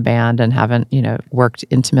haven't been in a band and haven't, worked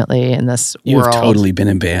intimately in this You've world. totally been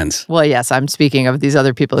in bands. Well, yes, I'm speaking of these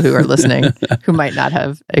other people who are listening who might not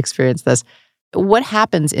have experienced this. What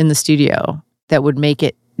happens in the studio that would make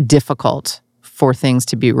it difficult for things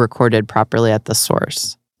to be recorded properly at the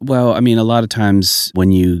source? Well, I mean, a lot of times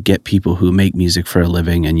when you get people who make music for a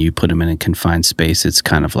living and you put them in a confined space, it's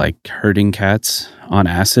kind of like herding cats on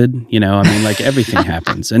acid. I mean, like everything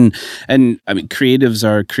happens. And I mean, creatives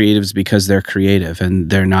are creatives because they're creative, and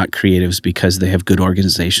they're not creatives because they have good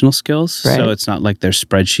organizational skills. Right. So it's not like they're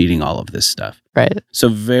spreadsheeting all of this stuff. Right. So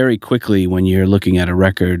very quickly when you're looking at a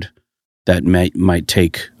record, that might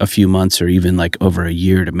take a few months or even like over a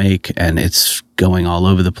year to make, and it's going all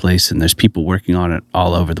over the place, and there's people working on it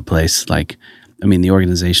all over the place. Like, I mean, the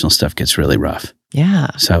organizational stuff gets really rough. Yeah.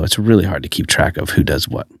 So it's really hard to keep track of who does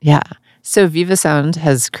what. Yeah. So Viva Sound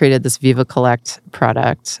has created this Viva Collect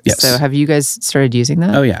product. Yes. So have you guys started using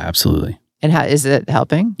that? Oh yeah, absolutely. And how is it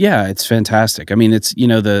helping? Yeah, it's fantastic. I mean, it's,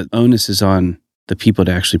 the onus is on the people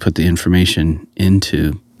to actually put the information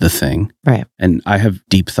into the thing. Right. And I have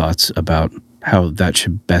deep thoughts about how that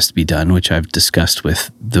should best be done, which I've discussed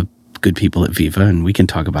with the good people at Viva, and we can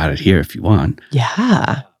talk about it here if you want.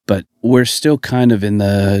 Yeah. But we're still kind of in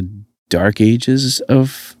the dark ages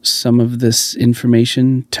of some of this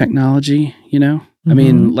information technology, I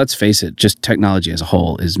mean, let's face it, just technology as a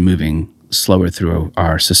whole is moving slower through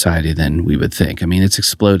our society than we would think. I mean, it's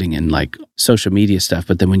exploding in like social media stuff,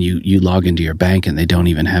 but then when you log into your bank and they don't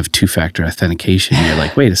even have two-factor authentication, you're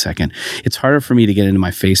like, wait a second, it's harder for me to get into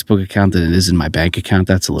my Facebook account than it is in my bank account.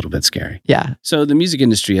 That's a little bit scary. Yeah. So the music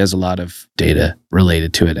industry has a lot of data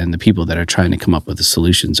related to it, and the people that are trying to come up with the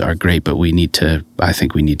solutions are great, but I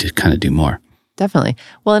think we need to kind of do more. Definitely.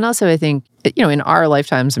 Well, and also I think, in our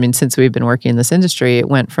lifetimes, I mean, since we've been working in this industry, it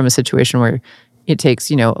went from a situation where it takes,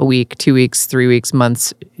 a week, 2 weeks, 3 weeks,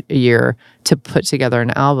 months, a year to put together an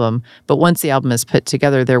album. But once the album is put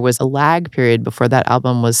together, there was a lag period before that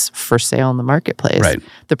album was for sale in the marketplace. Right.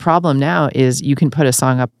 The problem now is you can put a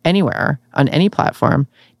song up anywhere on any platform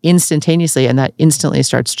instantaneously, and that instantly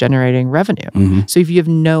starts generating revenue. Mm-hmm. So if you have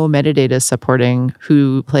no metadata supporting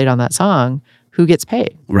who played on that song, who gets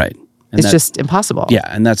paid? Right. And it's just impossible. Yeah,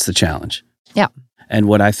 and that's the challenge. Yeah. And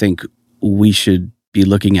what I think we should be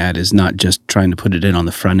looking at is not just trying to put it in on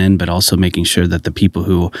the front end, but also making sure that the people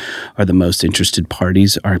who are the most interested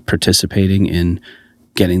parties are participating in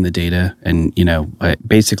getting the data. And,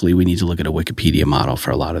 basically we need to look at a Wikipedia model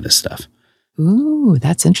for a lot of this stuff. Ooh,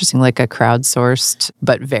 that's interesting. Like a crowdsourced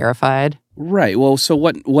but verified. Right. Well, so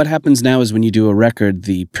what happens now is when you do a record,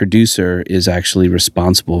 the producer is actually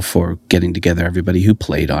responsible for getting together everybody who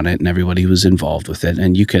played on it and everybody who was involved with it.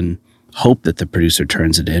 And you can hope that the producer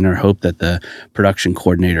turns it in or hope that the production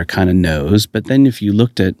coordinator kind of knows. But then if you're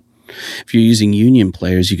using union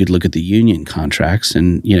players, you could look at the union contracts.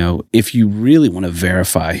 And, if you really want to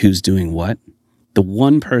verify who's doing what, who's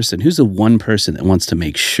the one person that wants to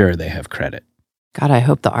make sure they have credit? God, I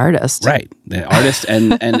hope the artist. Right. The artist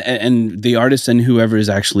and the artist and whoever is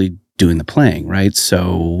actually doing the playing, right?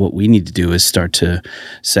 So what we need to do is start to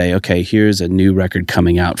say, okay, here's a new record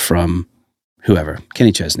coming out from whoever,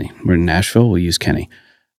 Kenny Chesney. We're in Nashville, we'll use Kenny.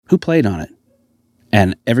 Who played on it?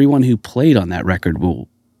 And everyone who played on that record will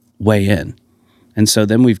weigh in. And so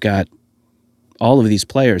then we've got all of these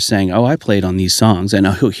players saying, oh, I played on these songs, and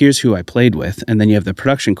here's who I played with. And then you have the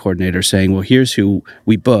production coordinator saying, well, here's who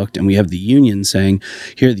we booked. And we have the union saying,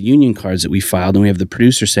 here are the union cards that we filed. And we have the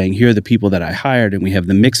producer saying, here are the people that I hired. And we have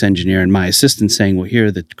the mix engineer and my assistant saying, well, here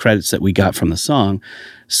are the credits that we got from the song.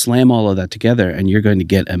 Slam all of that together, and you're going to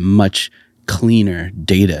get a much cleaner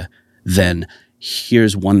data than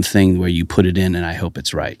here's one thing where you put it in and I hope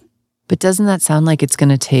it's right. But doesn't that sound like it's going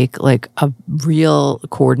to take like a real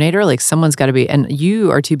coordinator? Like someone's got to be, and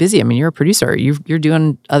you are too busy. I mean, you're a producer. You're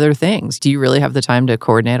doing other things. Do you really have the time to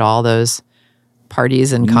coordinate all those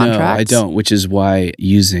parties and contracts? No, I don't, which is why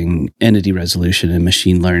using entity resolution and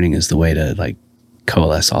machine learning is the way to like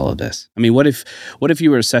coalesce all of this. I mean, what if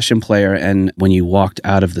you were a session player and when you walked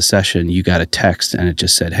out of the session, you got a text and it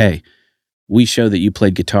just said, hey, we show that you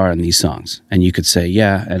played guitar on these songs. And you could say,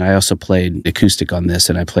 yeah, and I also played acoustic on this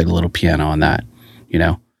and I played a little piano on that,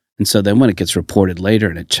 And so then when it gets reported later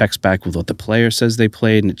and it checks back with what the player says they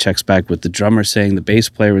played and it checks back with the drummer saying the bass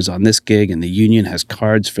player was on this gig and the union has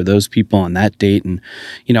cards for those people on that date. And,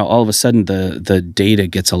 all of a sudden the data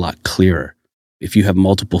gets a lot clearer if you have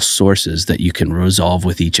multiple sources that you can resolve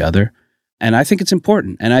with each other. And I think it's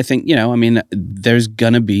important. And I think, there's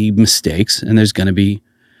going to be mistakes and there's going to be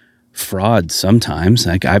fraud sometimes.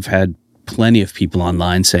 Like I've had plenty of people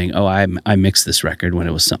online saying, oh, I mixed this record when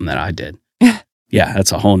it was something that I did. Yeah,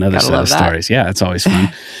 that's a whole nother set of stories. Yeah, it's always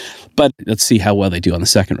fun. But let's see how well they do on the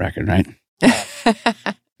second record, right?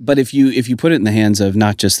 But if you put it in the hands of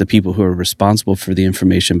not just the people who are responsible for the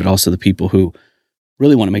information, but also the people who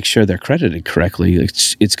really want to make sure they're credited correctly,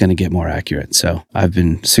 it's going to get more accurate. So I've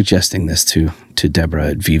been suggesting this to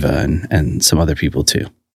Deborah at Viva and some other people too.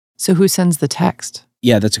 So who sends the text?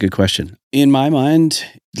 Yeah, that's a good question. In my mind,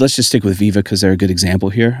 let's just stick with Viva because they're a good example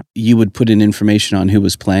here. You would put in information on who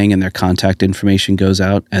was playing and their contact information goes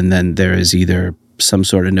out, and then there is either some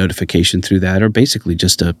sort of notification through that or basically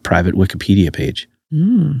just a private Wikipedia page.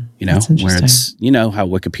 That's where interesting. it's, how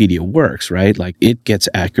Wikipedia works, right? Like it gets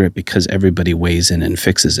accurate because everybody weighs in and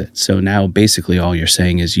fixes it. So now basically all you're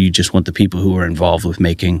saying is you just want the people who are involved with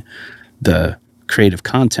making the creative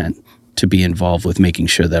content to be involved with making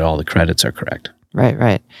sure that all the credits are correct.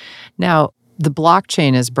 Right. Now, the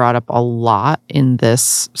blockchain is brought up a lot in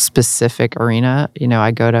this specific arena.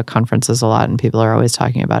 I go to conferences a lot and people are always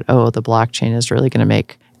talking about, the blockchain is really going to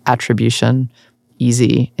make attribution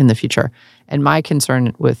easy in the future. And my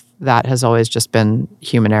concern with that has always just been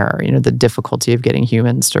human error, the difficulty of getting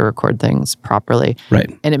humans to record things properly.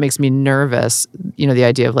 Right. And it makes me nervous, the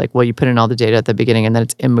idea of like, well, you put in all the data at the beginning and then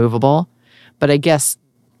it's immovable. But I guess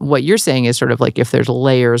what you're saying is sort of like if there's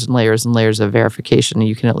layers and layers and layers of verification,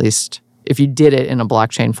 you can at least, if you did it in a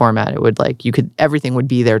blockchain format, it would everything would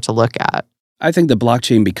be there to look at. I think the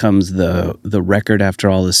blockchain becomes the record after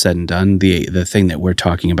all is said and done. The thing that we're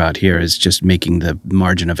talking about here is just making the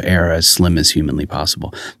margin of error as slim as humanly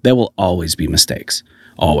possible. There will always be mistakes,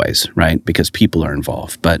 always, right? Because people are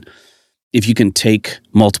involved. But if you can take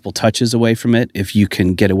multiple touches away from it, if you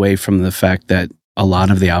can get away from the fact that a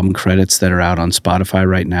lot of the album credits that are out on Spotify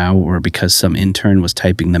right now were because some intern was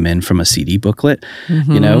typing them in from a CD booklet,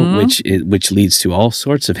 which leads to all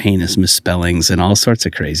sorts of heinous misspellings and all sorts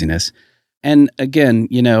of craziness. And again,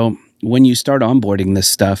 when you start onboarding this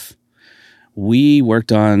stuff, we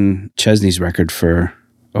worked on Chesney's record for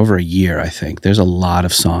over a year, I think. There's a lot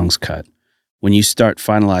of songs cut. When you start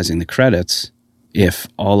finalizing the credits, if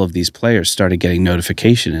all of these players started getting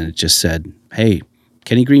notification and it just said, hey,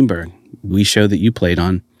 Kenny Greenberg, we show that you played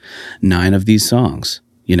on 9 of these songs,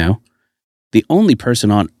 the only person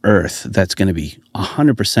on earth that's going to be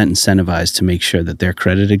 100% incentivized to make sure that they're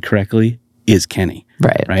credited correctly is Kenny.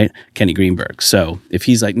 Right? Kenny Greenberg. So if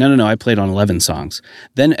he's like, no, I played on 11 songs,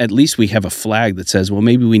 then at least we have a flag that says, well,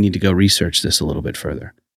 maybe we need to go research this a little bit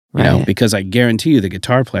further. Because I guarantee you the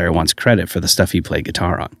guitar player wants credit for the stuff he played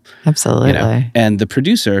guitar on. Absolutely. And the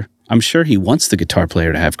producer, I'm sure he wants the guitar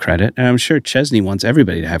player to have credit, and I'm sure Chesney wants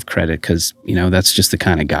everybody to have credit because, that's just the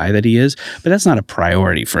kind of guy that he is. But that's not a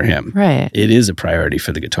priority for him. Right. It is a priority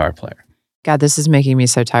for the guitar player. God, this is making me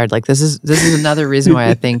so tired. Like this is another reason why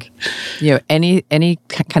I think, any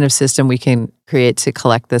kind of system we can create to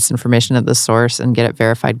collect this information at the source and get it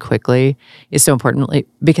verified quickly is so important.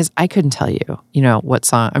 Because I couldn't tell you, what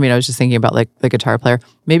song. I mean, I was just thinking about like the guitar player.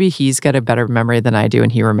 Maybe he's got a better memory than I do,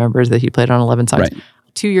 and he remembers that he played on 11 songs. Right.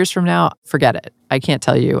 2 years from now, forget it. I can't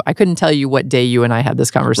tell you. I couldn't tell you what day you and I had this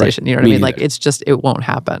conversation. Right. You know what I mean? Like it's just, it won't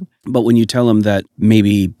happen. But when you tell him that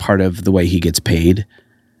maybe part of the way he gets paid,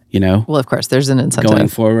 well, of course, there's an incentive going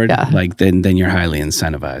forward. Yeah. Like then you're highly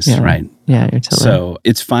incentivized, right? Yeah, you're totally. So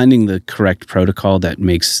it's finding the correct protocol that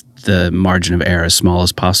makes the margin of error as small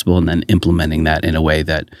as possible, and then implementing that in a way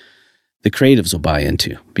that the creatives will buy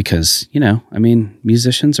into. Because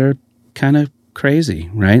musicians are kind of crazy,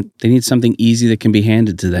 right? They need something easy that can be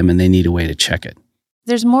handed to them, and they need a way to check it.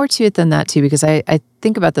 There's more to it than that too, because I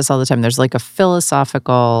think about this all the time. There's like a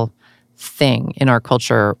philosophical thing in our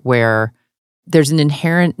culture where there's an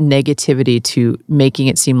inherent negativity to making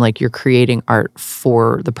it seem like you're creating art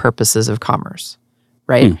for the purposes of commerce,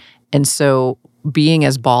 right? And so being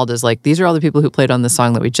as bald as like, these are all the people who played on the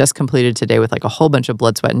song that we just completed today with like a whole bunch of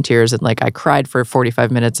blood, sweat, and tears. And like I cried for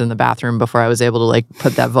 45 minutes in the bathroom before I was able to like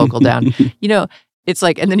put that vocal down. It's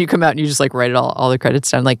like, and then you come out and you just like write it all the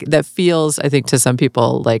credits down. Like that feels, I think, to some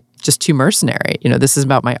people like just too mercenary. This is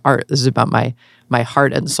about my art. This is about my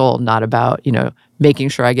heart and soul, not about, making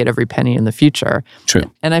sure I get every penny in the future. True.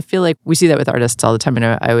 And I feel like we see that with artists all the time.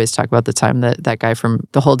 I always talk about the time that guy from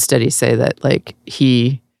the Hold Steady say that like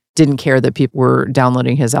he didn't care that people were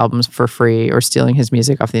downloading his albums for free or stealing his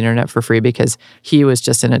music off the internet for free because he was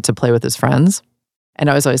just in it to play with his friends.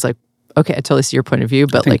 And I was always like, okay, I totally see your point of view,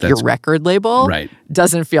 but like your record label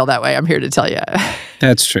doesn't feel that way. I'm here to tell you.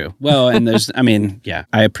 That's true. Well, and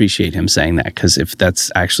I appreciate him saying that, because if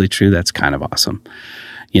that's actually true, that's kind of awesome.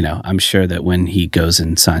 I'm sure that when he goes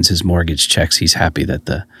and signs his mortgage checks, he's happy that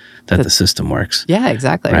the system works. Yeah,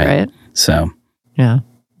 exactly. Right. So. Yeah.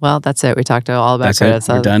 Well, that's it. We talked all about credits.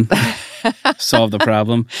 We're done. Solve the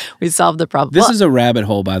problem. We solved the problem. This is a rabbit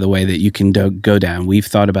hole, by the way, that you can go down. We've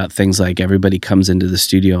thought about things like everybody comes into the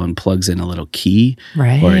studio and plugs in a little key,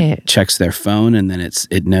 right, or it checks their phone, and then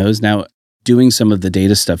it knows. Now, doing some of the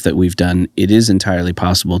data stuff that we've done, it is entirely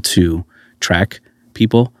possible to track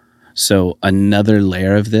people. So another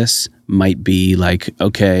layer of this might be like,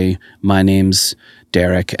 okay, my name's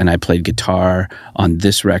Derek, and I played guitar on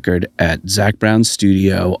this record at Zach Brown's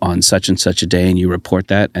studio on such and such a day, and you report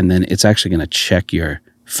that, and then it's actually going to check your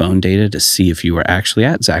phone data to see if you were actually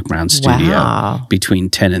at Zach Brown's studio between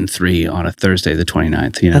 10 and 3 on a Thursday the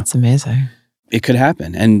 29th. That's amazing. It could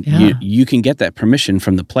happen. And you can get that permission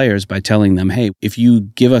from the players by telling them, hey, if you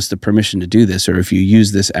give us the permission to do this, or if you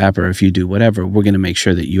use this app, or if you do whatever, we're going to make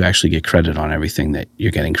sure that you actually get credit on everything that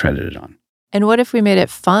you're getting credited on. And what if we made it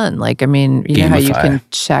fun? Like, I mean, you know how you can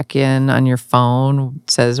check in on your phone,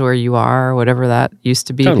 says where you are, whatever that used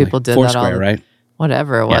to be. Totally. People did Foursquare, that all right?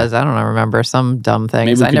 Whatever it was. I don't remember. Some dumb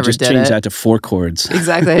things. Maybe we I could never just did change it. that to 4 chords.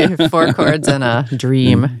 Exactly. 4 chords and a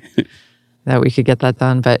dream that we could get that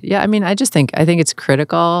done. But yeah, I mean, I think it's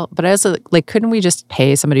critical. But I also, like, couldn't we just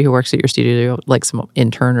pay somebody who works at your studio, like some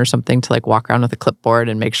intern or something, to like walk around with a clipboard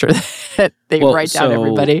and make sure that they write down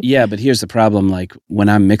everybody? Yeah, but here's the problem. Like, when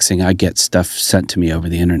I'm mixing, I get stuff sent to me over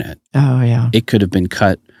the internet. Oh, yeah. It could have been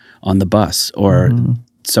cut on the bus, or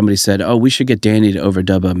somebody said, oh, we should get Danny to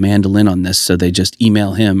overdub a mandolin on this. So they just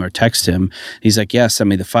email him or text him. He's like, yeah,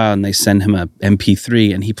 send me the file. And they send him a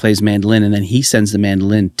MP3 and he plays mandolin, and then he sends the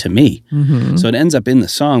mandolin to me. So it ends up in the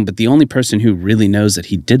song, but the only person who really knows that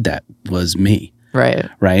he did that was me. Right.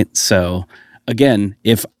 Right. So again,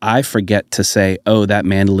 if I forget to say, oh, that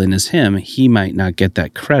mandolin is him, he might not get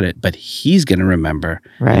that credit, but he's going to remember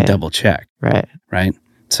and double check. Right. Right.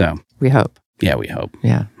 So we hope. Yeah, we hope.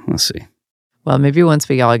 Yeah. We'll see. Well, maybe once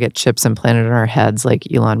we all get chips implanted in our heads, like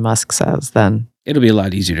Elon Musk says, then it'll be a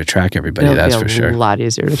lot easier to track everybody. That's for sure. A lot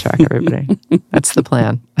easier to track everybody. That's the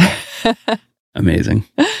plan. Amazing.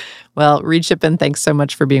 Well, Reed Shippen, thanks so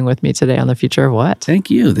much for being with me today on The Future of What.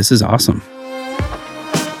 Thank you. This is awesome.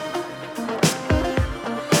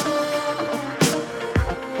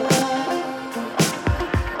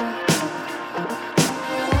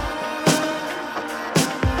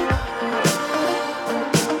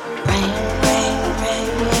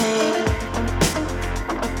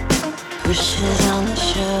 Bushes on the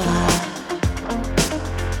shore,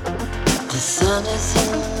 the sun is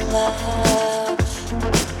in love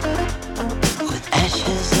with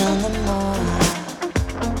ashes on the moor.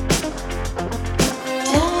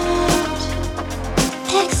 Don't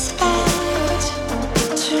expect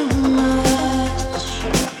too much.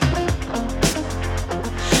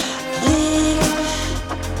 Leave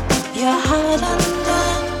your heart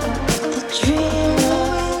undone. The dream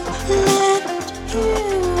will lift you.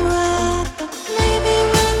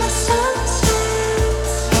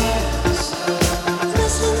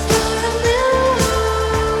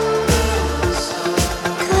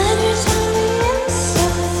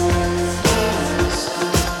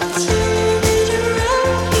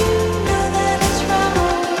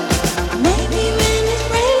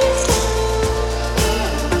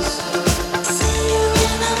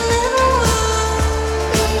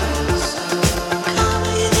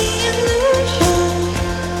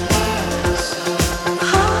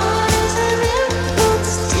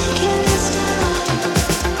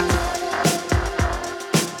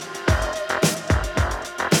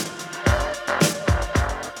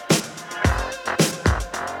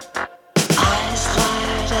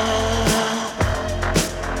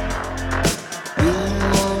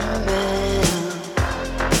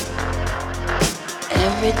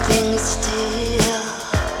 Everything is still,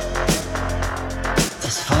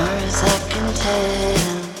 as far as I can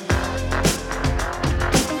tell.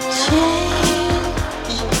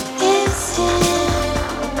 Change is in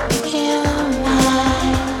your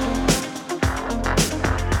mind.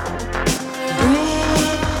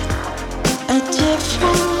 Breathe a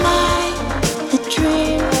different light. The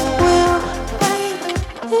dream will wake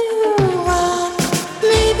you up.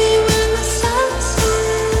 Maybe when the sun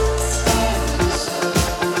sets,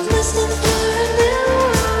 listen for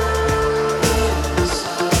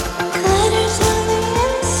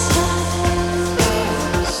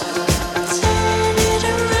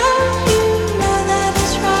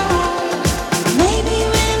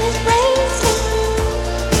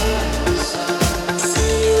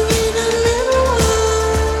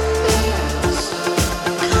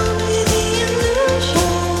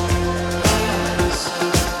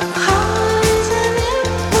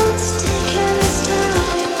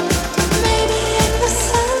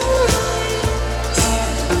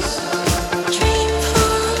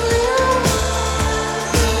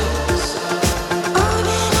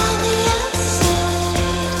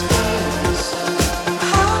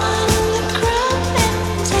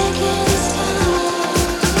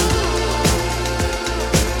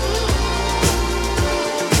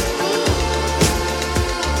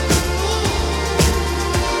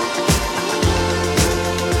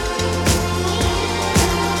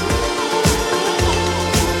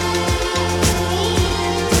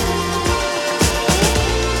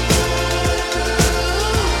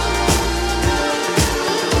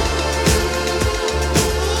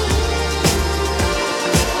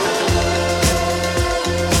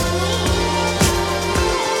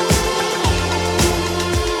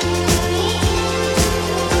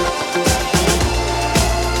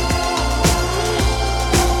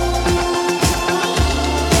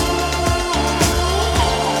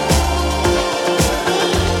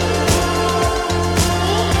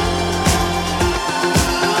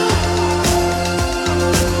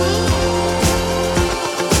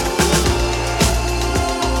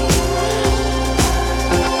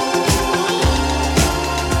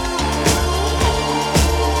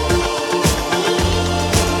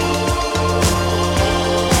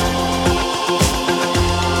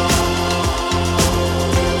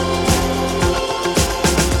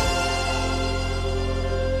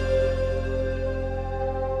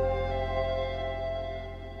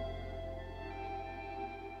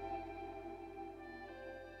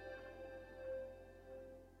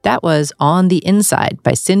That was On the Inside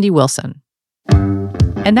by Cindy Wilson.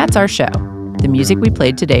 And that's our show. The music we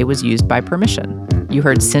played today was used by permission. You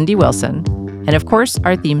heard Cindy Wilson, and of course,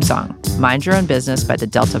 our theme song, Mind Your Own Business by the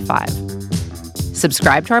Delta 5.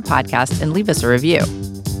 Subscribe to our podcast and leave us a review.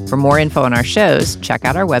 For more info on our shows, check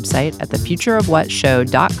out our website at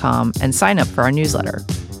thefutureofwhatshow.com and sign up for our newsletter.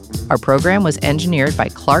 Our program was engineered by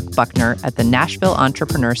Clark Buckner at the Nashville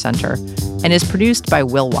Entrepreneur Center and is produced by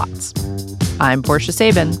Will Watts. I'm Portia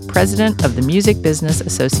Sabin, president of the Music Business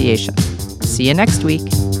Association. See you next week.